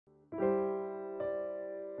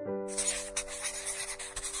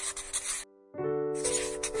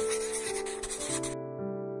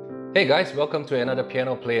Hey guys, welcome to another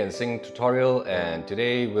piano play and sing tutorial, and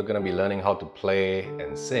today we're going to be learning how to play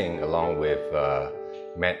and sing along with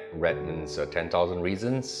Matt Redman's 10,000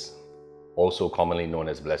 Reasons, also commonly known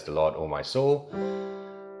as Bless the Lord, Oh My Soul.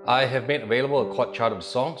 I have made available a chord chart of the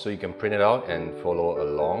song so you can print it out and follow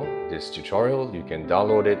along this tutorial. You can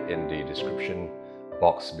download it in the description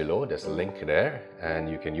box below, there's a link there, and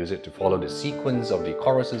you can use it to follow the sequence of the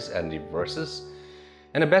choruses and the verses.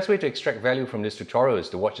 And the best way to extract value from this tutorial is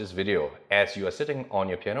to watch this video as you are sitting on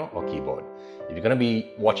your piano or keyboard. If you're going to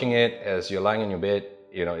be watching it as you're lying on your bed,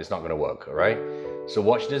 it's not going to work, alright? So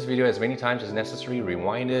watch this video as many times as necessary,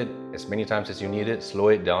 rewind it as many times as you need it, slow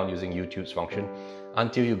it down using YouTube's function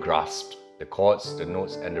until you grasp the chords, the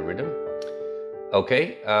notes and the rhythm.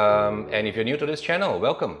 Okay, and if you're new to this channel,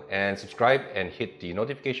 welcome, and subscribe and hit the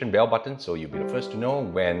notification bell button so you'll be the first to know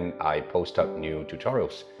when I post up new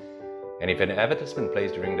tutorials. And if an advertisement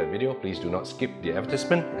plays during the video, please do not skip the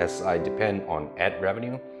advertisement as I depend on ad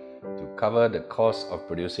revenue to cover the cost of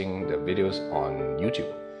producing the videos on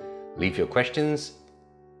YouTube. Leave your questions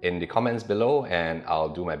in the comments below and I'll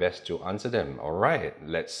do my best to answer them. Alright,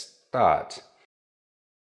 let's start.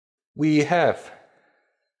 We have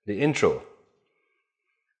the intro,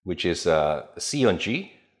 which is C on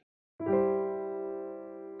G.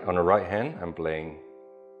 On the right hand, I'm playing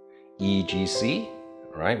E, G, C.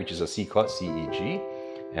 Right, which is a C chord, C, E, G,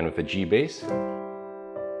 and with a G bass,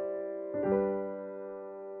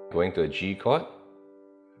 going to a G chord,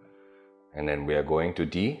 and then we are going to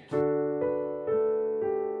D,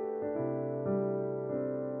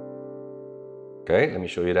 okay, let me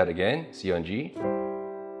show you that again, C on G,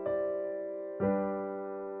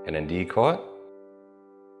 and then D chord,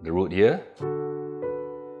 the root here,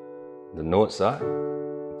 the notes are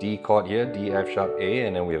D chord here, D, F sharp, A,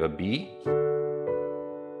 and then we have a B.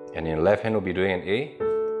 And in the left hand we'll be doing an A.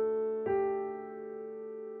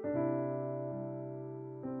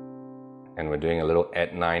 And we're doing a little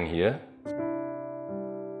add 9 here.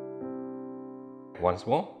 Once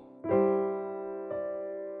more.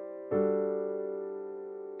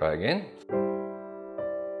 Try again.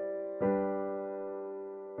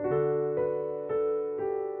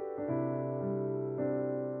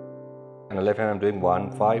 And the left hand I'm doing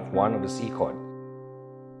 1, 5, 1 of the C chord.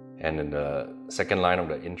 And in the second line of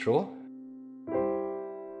the intro,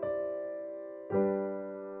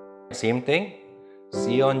 same thing,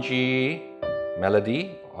 C on G,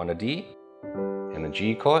 melody on a D, and a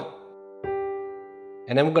G chord.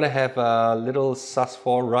 And then we're going to have a little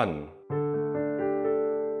sus4 run.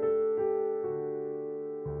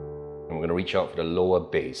 And we're going to reach out for the lower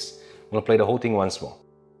bass. I'm going to play the whole thing once more.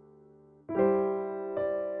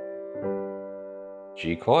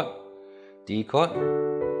 G chord, D chord,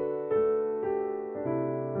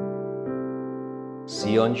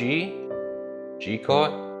 C on G, G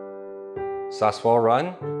chord, sus4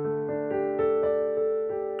 run,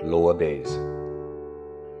 lower bass.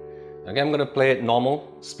 Okay, I'm going to play at normal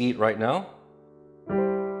speed right now.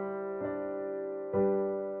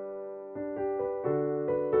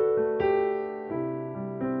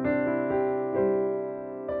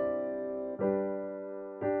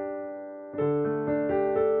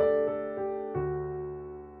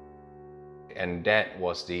 And that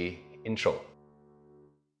was the intro.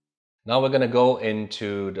 Now we're going to go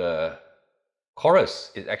into the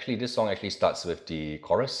chorus. This song actually starts with the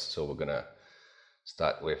chorus, so we're going to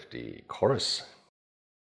start with the chorus.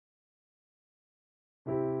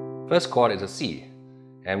 First chord is a C,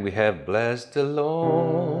 and we have Bless the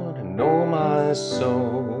Lord and oh my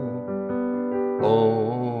soul,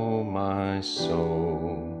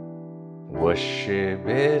 worship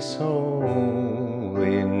His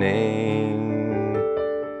holy name.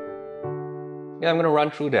 Yeah, I'm going to run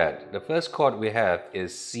through that. The first chord we have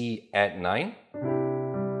is C add 9.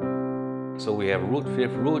 So we have root,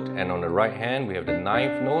 5th root, and on the right hand we have the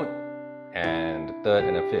 9th note and the 3rd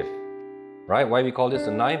and the 5th. Right? Why we call this the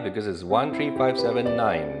 9th? Because it's 1, 3, 5, 7,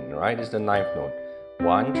 9. Right? It's the 9th note.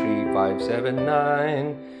 1, 3, 5, 7,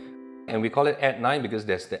 9. And we call it add 9 because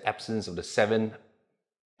there's the absence of the 7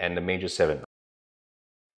 and the major 7.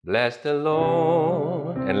 Bless the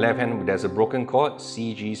Lord. And left hand there's a broken chord,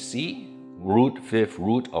 C, G, C. Root, 5th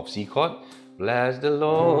root of C chord. Bless the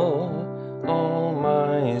Lord, oh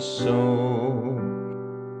my soul.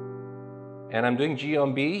 And I'm doing G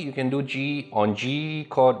on B. You can do G on G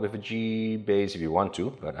chord with a G bass if you want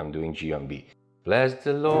to, but I'm doing G on B. Bless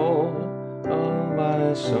the Lord, oh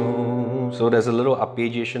my soul. So there's a little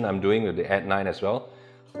arpeggiation I'm doing with the add 9 as well.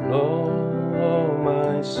 Lord, oh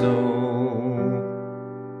my soul.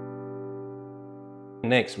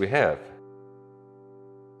 Next we have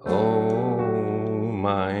Oh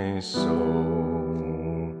my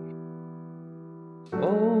soul.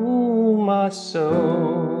 my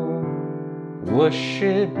soul,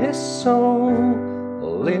 worship His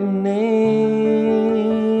holy name.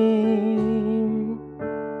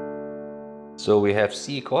 So we have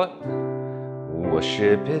C chord,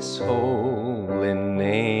 worship His holy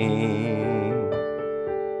name.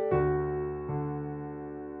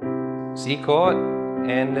 C chord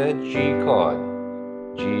and the G chord.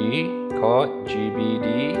 G chord, G, B, D,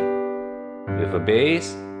 with a bass,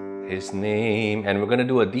 His name. And we're going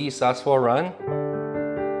to do a D sus4 run.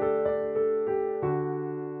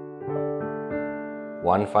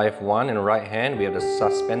 1, 5, 1 in the right hand. We have the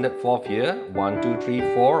suspended fourth here. 1, 2, 3,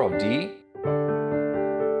 4 of D.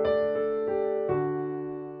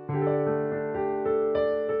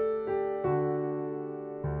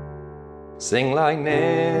 Sing like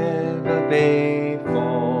never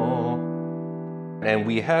before. And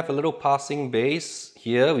we have a little passing bass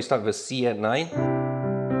here. We start with C at 9.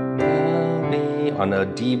 On a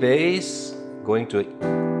D bass, going to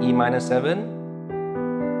E minor 7.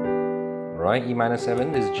 Right, E minor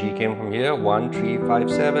 7, this G came from here. 1, 3,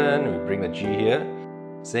 5, 7. We bring the G here.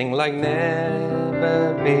 Sing like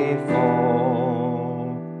never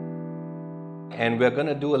before. And we're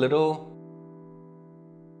gonna do a little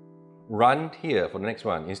run here for the next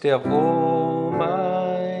one. Instead of oh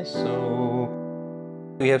my soul,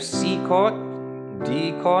 we have C chord,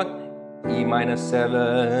 D chord, E minor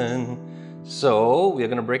 7. So we're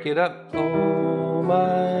gonna break it up. Oh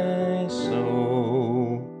my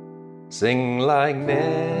soul, sing like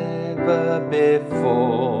never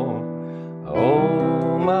before.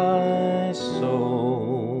 Oh my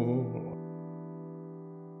soul.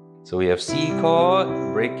 So we have C chord,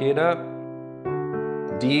 break it up.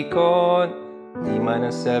 D chord, E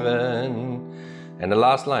minor 7. And the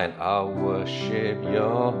last line, I'll worship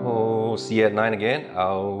your holy. C at 9 again.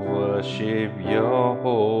 I'll worship your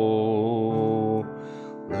holy.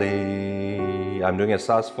 I'm doing a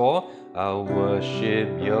sus4. I'll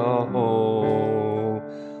worship your holy.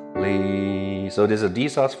 So this is a D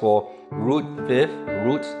sus4, root 5th,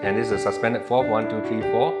 root, and this is a suspended 4th. 1, 2, 3,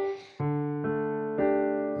 4.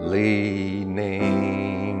 Leaning.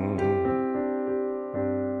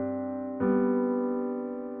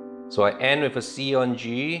 So I end with a C on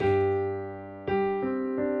G and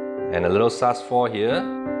a little sus4 here,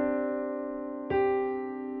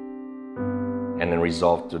 and then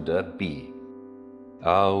resolve to the B.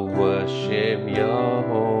 I'll worship your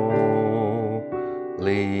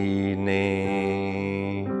holy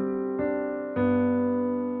name.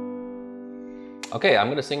 Okay, I'm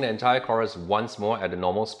going to sing the entire chorus once more at the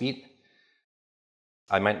normal speed.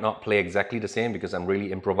 I might not play exactly the same because I'm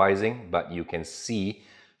really improvising, but you can see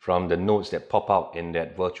from the notes that pop out in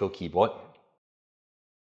that virtual keyboard.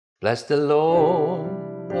 Bless the Lord,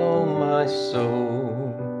 oh my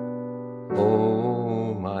soul,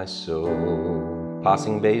 oh my soul.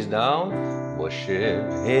 Passing bass down, worship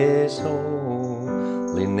His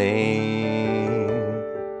holy name.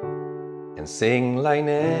 And sing like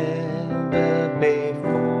never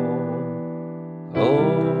before.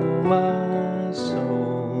 Oh my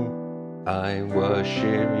soul, I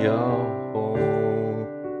worship your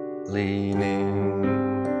leaning.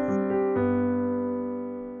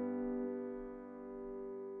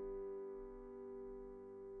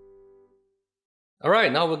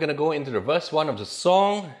 Alright, now we're going to go into the verse 1 of the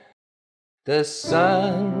song. The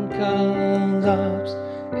sun comes up,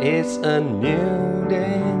 it's a new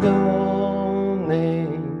day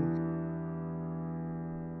dawning.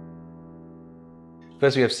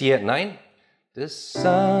 First we have C at 9. The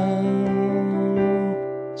sun.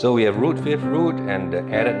 So we have root 5th root and the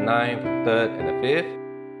added 9th, 3rd and the 5th.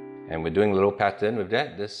 And we're doing a little pattern with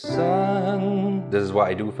that. The sun, this is what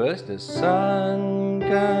I do first. The sun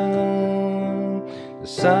comes, the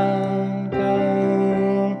sun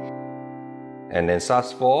comes. And then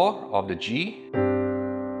sus4 of the G.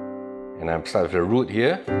 And I'm starting with the root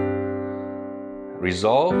here.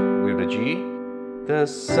 Resolve with the G. The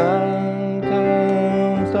sun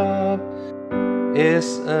comes up.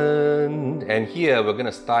 Is and here we're going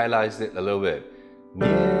to stylize it a little bit.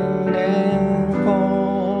 New day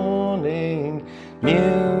morning,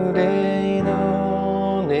 new day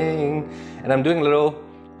dawning. And I'm doing a little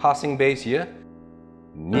passing bass here.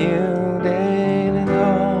 New day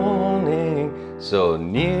dawning. So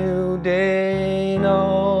new day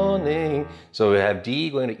dawning. So we have D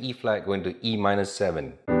going to E flat, going to E minor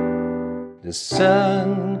 7. The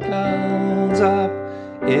sun comes up.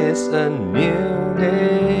 It's a new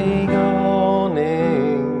day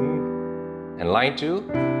dawning. And line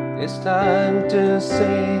 2, it's time to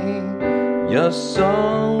sing your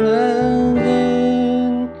song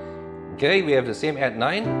again. Okay, we have the same at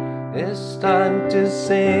 9. It's time to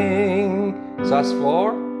sing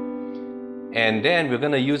sus4. And then we're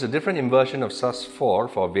going to use a different inversion of sus4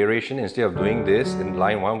 for variation. Instead of doing this in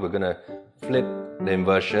line 1, we're going to flip the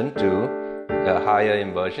inversion to a higher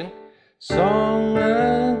inversion. Song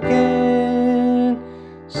again,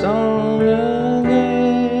 song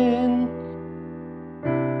again.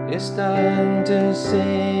 It's time to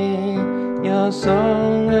sing your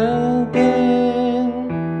song again.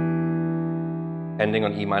 Ending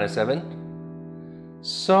on E minor 7.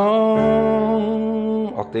 Song,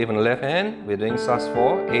 octave on the left hand, we're doing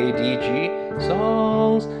sus4, A, D, G,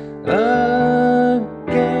 songs again.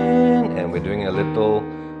 And we're doing a little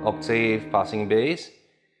octave passing bass.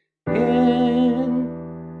 In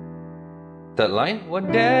third line,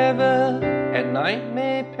 whatever at night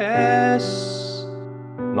may pass.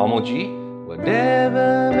 Normal G,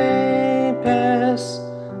 whatever may pass.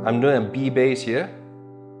 I'm doing a B bass here.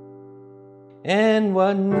 And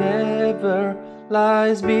whatever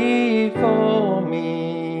lies before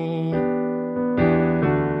me,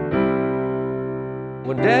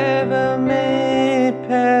 whatever may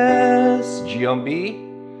pass. G on B,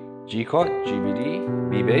 G chord, G, B, D,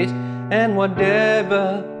 B bass, and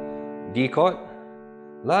whatever D chord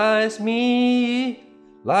lies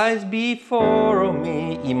before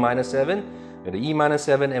me. E minor 7, with the E minor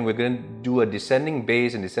 7, and we're going to do a descending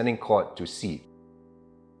bass and descending chord to C.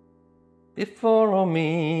 Before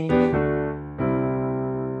me.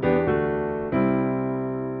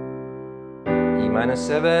 E minor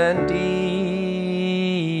 7, D,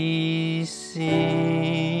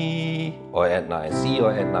 C, or at 9, C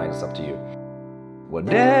or at 9, it's up to you.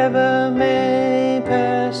 Whatever may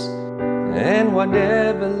pass, and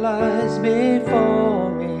whatever lies before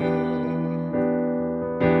me,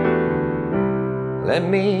 let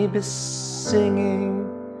me be singing.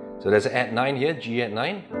 So there's an at 9 here, G at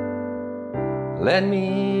 9. Let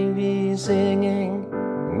me be singing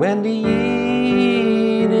when the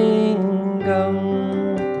evening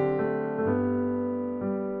comes.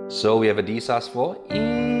 So we have a D sus4, E,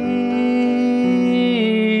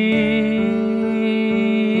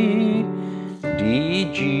 D,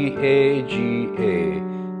 G, A, G, A,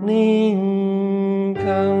 ning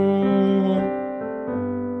come.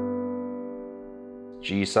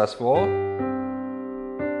 G sus4.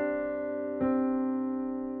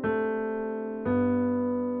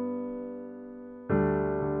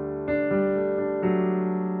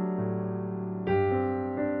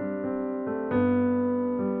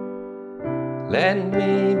 Let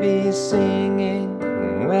me be singing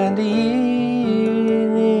when the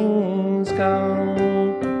evenings come.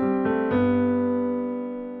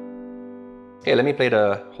 Okay, let me play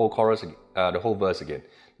the whole chorus, the whole verse again.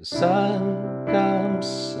 The sun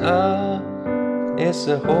comes up, it's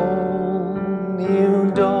a whole new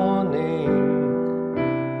dawning.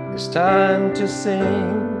 It's time to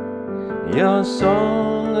sing your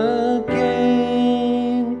song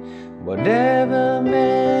again. Whatever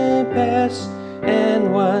may pass,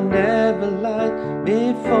 and whatever lies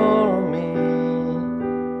before me,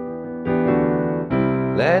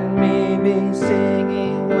 let me be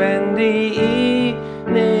singing when the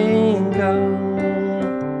evening comes.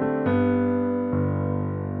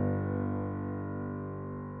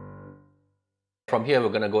 From here, we're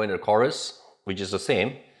going to go into the chorus, which is the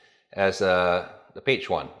same as the page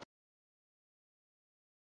 1.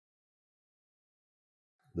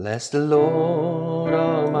 Bless the Lord,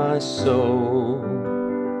 oh my soul,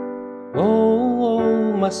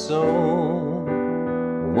 oh my soul,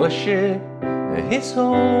 worship His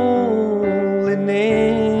holy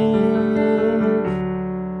name.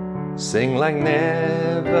 Sing like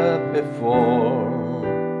never before,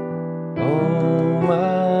 oh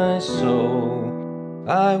my soul,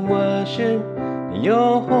 I worship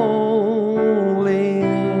Your holy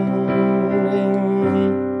name.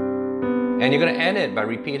 And you're going to end it by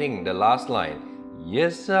repeating the last line.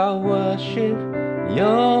 Yes, I worship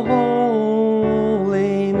Your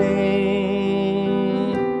holy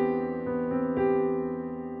name.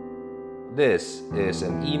 This is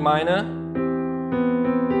an E minor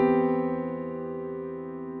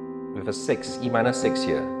with a 6, E minor 6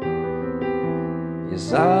 here.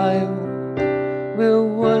 Yes, I will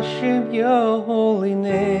worship Your holy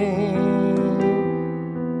name.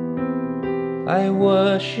 I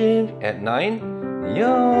worship at 9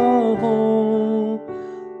 Your holy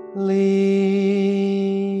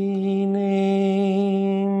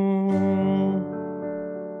name.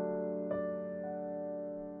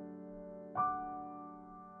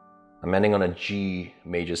 I'm ending on a G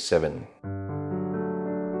major 7.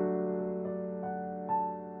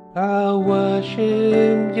 I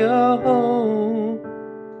worship Your holy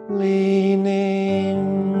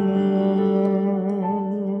name.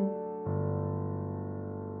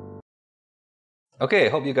 Okay,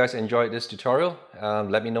 hope you guys enjoyed this tutorial.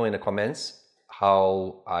 Let me know in the comments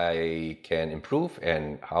how I can improve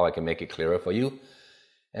and how I can make it clearer for you.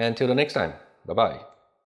 And till the next time, bye-bye.